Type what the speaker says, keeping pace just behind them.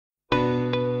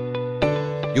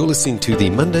You're listening to the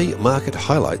Monday Market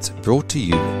Highlights brought to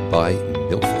you by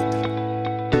Milford.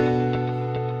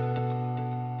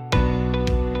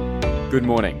 Good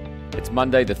morning. It's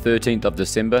Monday the 13th of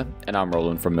December and I'm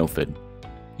Roland from Milford.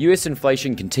 US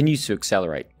inflation continues to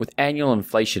accelerate, with annual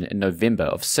inflation in November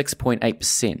of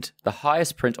 6.8%, the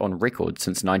highest print on record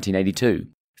since 1982.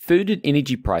 Food and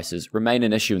energy prices remain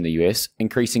an issue in the US,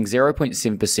 increasing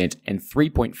 0.7% and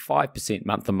 3.5%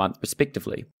 month-on-month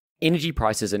respectively. Energy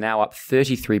prices are now up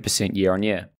 33%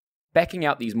 year-on-year. Backing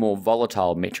out these more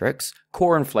volatile metrics,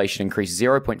 core inflation increased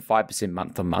 0.5%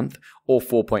 month-on-month, or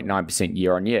 4.9%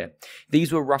 year-on-year.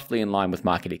 These were roughly in line with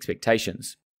market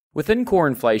expectations. Within core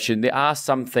inflation, there are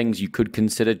some things you could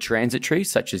consider transitory,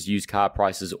 such as used car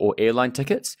prices or airline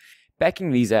tickets.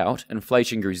 Backing these out,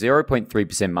 inflation grew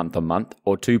 0.3% month-on-month,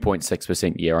 or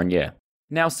 2.6% year-on-year.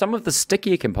 Now, some of the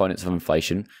stickier components of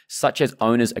inflation, such as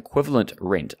owners' equivalent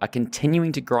rent, are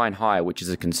continuing to grind higher, which is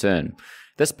a concern.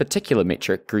 This particular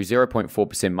metric grew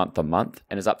 0.4% month-on-month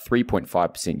and is up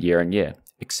 3.5% year-on-year,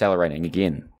 accelerating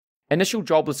again. Initial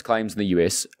jobless claims in the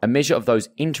US, a measure of those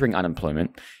entering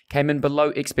unemployment, came in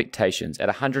below expectations at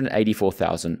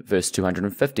 184,000 versus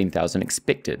 215,000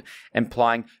 expected,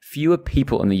 implying fewer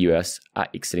people in the US are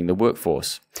exiting the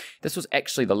workforce. This was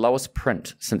actually the lowest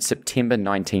print since September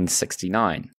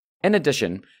 1969. In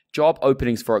addition, job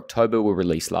openings for October were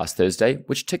released last Thursday,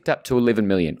 which ticked up to 11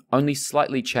 million, only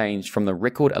slightly changed from the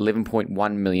record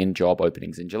 11.1 million job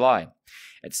openings in July.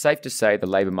 It's safe to say the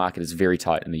labour market is very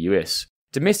tight in the US.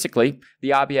 Domestically,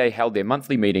 the RBA held their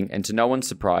monthly meeting and to no one's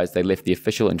surprise, they left the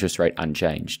official interest rate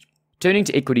unchanged. Turning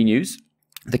to equity news,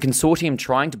 the Consortium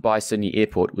trying to buy Sydney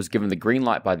Airport was given the green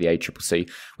light by the ACCC,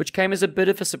 which came as a bit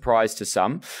of a surprise to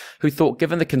some, who thought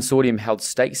given the Consortium held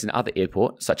stakes in other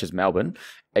airports, such as Melbourne,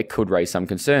 it could raise some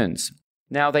concerns.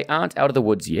 Now, they aren't out of the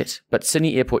woods yet, but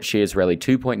Sydney Airport shares rallied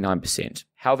 2.9%.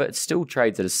 However, it still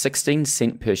trades at a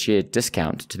 16-cent per share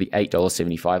discount to the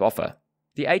 $8.75 offer.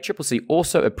 The ACCC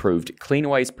also approved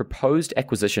Cleanaway's proposed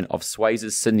acquisition of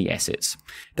Swayz's Sydney assets.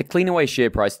 The Cleanaway share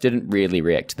price didn't really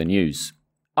react to the news.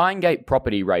 Irongate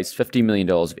Property raised $50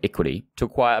 million of equity to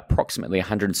acquire approximately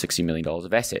 $160 million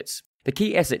of assets. The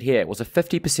key asset here was a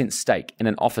 50% stake in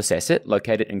an office asset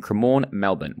located in Cremorne,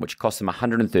 Melbourne, which cost them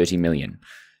 $130 million.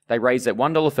 They raised at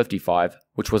 $1.55,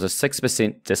 which was a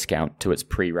 6% discount to its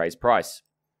pre-raise price.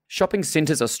 Shopping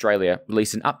Centres Australia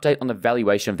released an update on the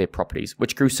valuation of their properties,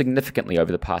 which grew significantly over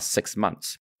the past 6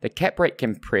 months. The cap rate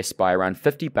compressed by around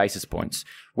 50 basis points,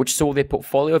 which saw their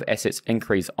portfolio of assets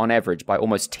increase on average by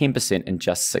almost 10% in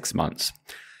just 6 months.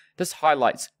 This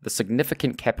highlights the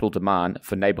significant capital demand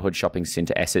for neighbourhood shopping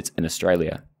centre assets in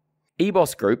Australia.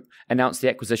 EBOS Group announced the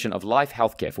acquisition of Life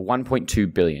Healthcare for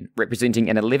 $1.2 billion, representing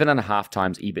an 11.5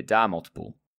 times EBITDA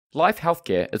multiple. Life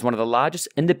Healthcare is one of the largest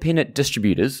independent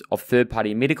distributors of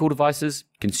third-party medical devices,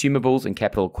 consumables and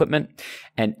capital equipment,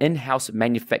 and in-house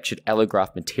manufactured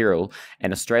allograft material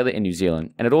in Australia and New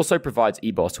Zealand, and it also provides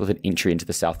EBOS with an entry into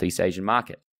the Southeast Asian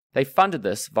market. They funded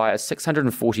this via a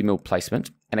 $640 million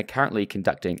placement and are currently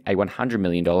conducting a $100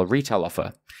 million retail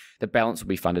offer. The balance will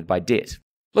be funded by debt.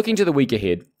 Looking to the week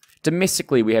ahead,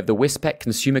 domestically, we have the Westpac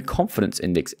Consumer Confidence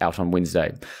Index out on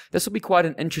Wednesday. This will be quite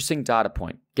an interesting data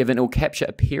point, given it will capture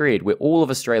a period where all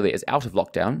of Australia is out of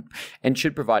lockdown and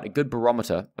should provide a good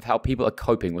barometer of how people are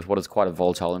coping with what is quite a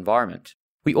volatile environment.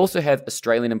 We also have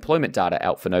Australian employment data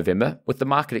out for November, with the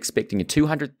market expecting a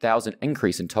 200,000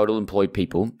 increase in total employed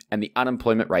people and the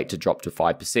unemployment rate to drop to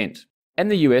 5%. In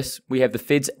the US, we have the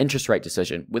Fed's interest rate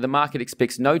decision, where the market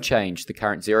expects no change to the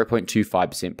current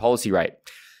 0.25% policy rate.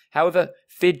 However,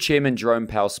 Fed Chairman Jerome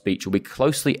Powell's speech will be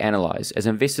closely analysed as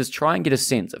investors try and get a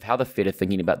sense of how the Fed are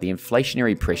thinking about the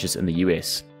inflationary pressures in the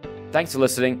US. Thanks for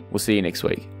listening. We'll see you next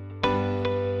week.